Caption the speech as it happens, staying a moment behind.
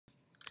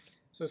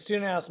So the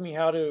student asked me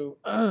how to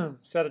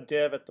set a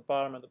div at the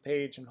bottom of the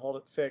page and hold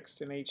it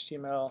fixed in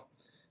HTML,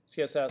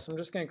 CSS. I'm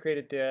just going to create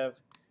a div.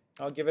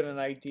 I'll give it an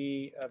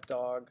ID of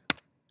dog,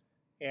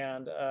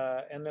 and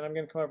then I'm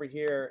going to come over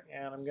here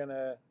and I'm going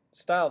to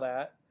style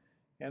that.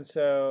 And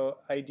so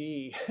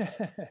ID,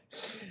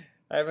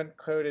 I haven't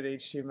coded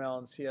HTML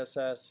and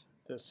CSS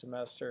this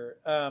semester.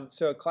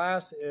 So a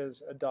class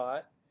is a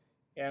dot,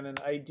 and an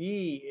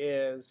ID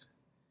is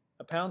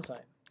a pound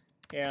sign.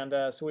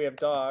 And so we have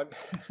dog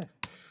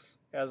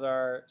as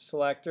our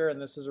selector, and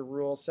this is a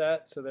rule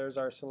set. So there's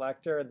our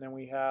selector, and then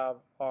we have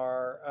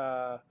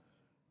our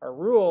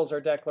rules, our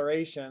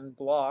declaration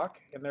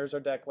block, and there's our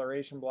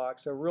declaration block.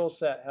 So rule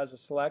set has a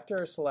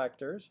selector,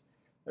 selectors.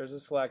 There's a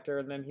selector,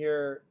 and then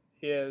here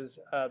is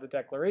the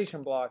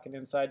declaration block, and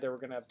inside there we're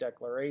going to have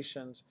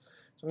declarations.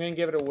 So I'm going to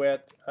give it a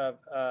width of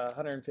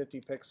 150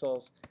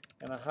 pixels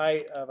and a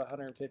height of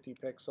 150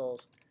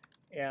 pixels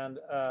and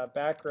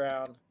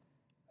background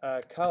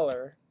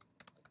color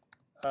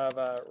of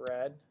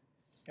red.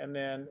 And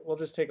then we'll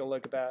just take a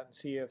look at that and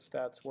see if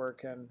that's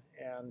working.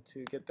 And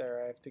to get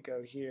there, I have to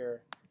go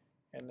here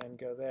and then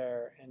go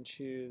there and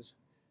choose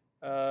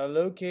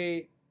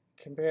locate,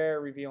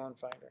 compare, reveal, and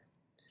finder.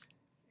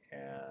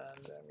 And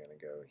I'm going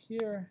to go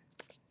here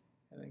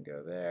and then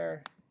go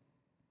there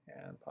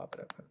and pop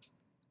it open.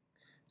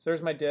 So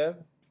there's my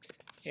div.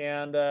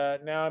 And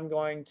now I'm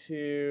going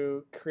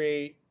to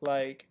create,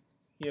 like,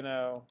 you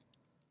know,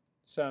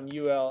 some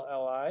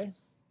ULLI,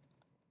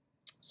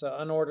 so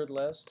unordered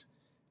list,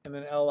 and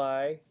then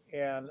LI,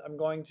 and I'm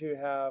going to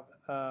have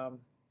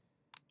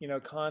you know,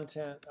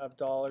 content of $,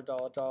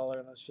 $,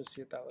 and let's just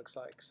see what that looks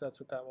like. So that's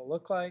what that will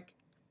look like,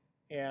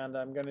 and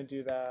I'm going to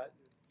do that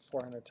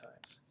 400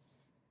 times.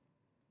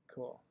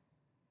 Cool.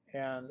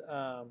 And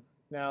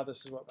now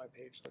this is what my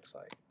page looks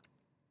like.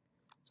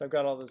 So I've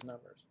got all those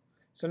numbers.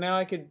 So now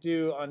I could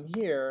do on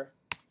here,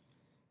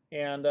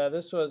 and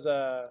this was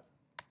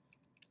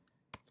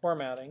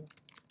formatting,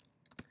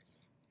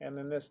 and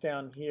then this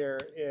down here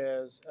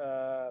is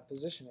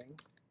positioning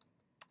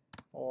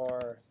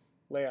or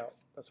layout.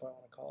 That's what I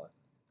want to call it,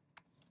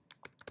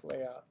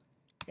 layout.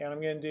 And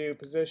I'm going to do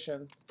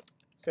position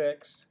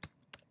fixed,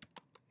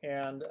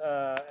 and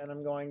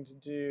I'm going to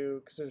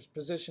do, because there's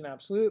position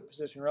absolute,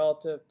 position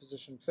relative,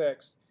 position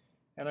fixed,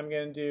 and I'm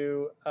going to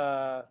do,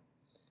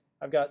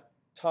 I've got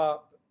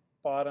top,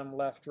 bottom,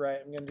 left, right.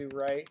 I'm going to do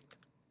right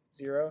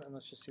 0, and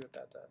let's just see what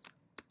that does.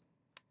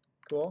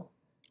 Cool.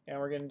 And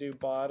we're going to do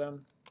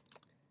bottom,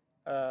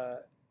 I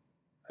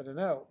don't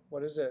know,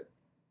 what is it,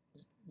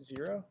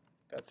 0?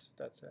 That's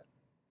it.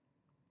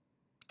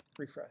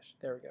 Refresh.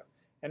 There we go.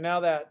 And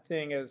now that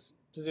thing is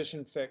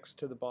position fixed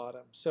to the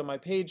bottom. So my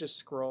page is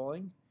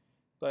scrolling,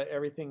 but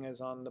everything is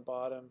on the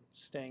bottom,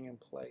 staying in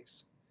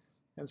place.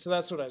 And so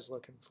that's what I was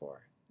looking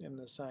for in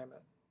the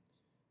assignment.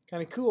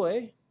 Kind of cool,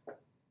 eh?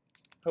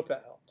 Hope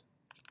that helped.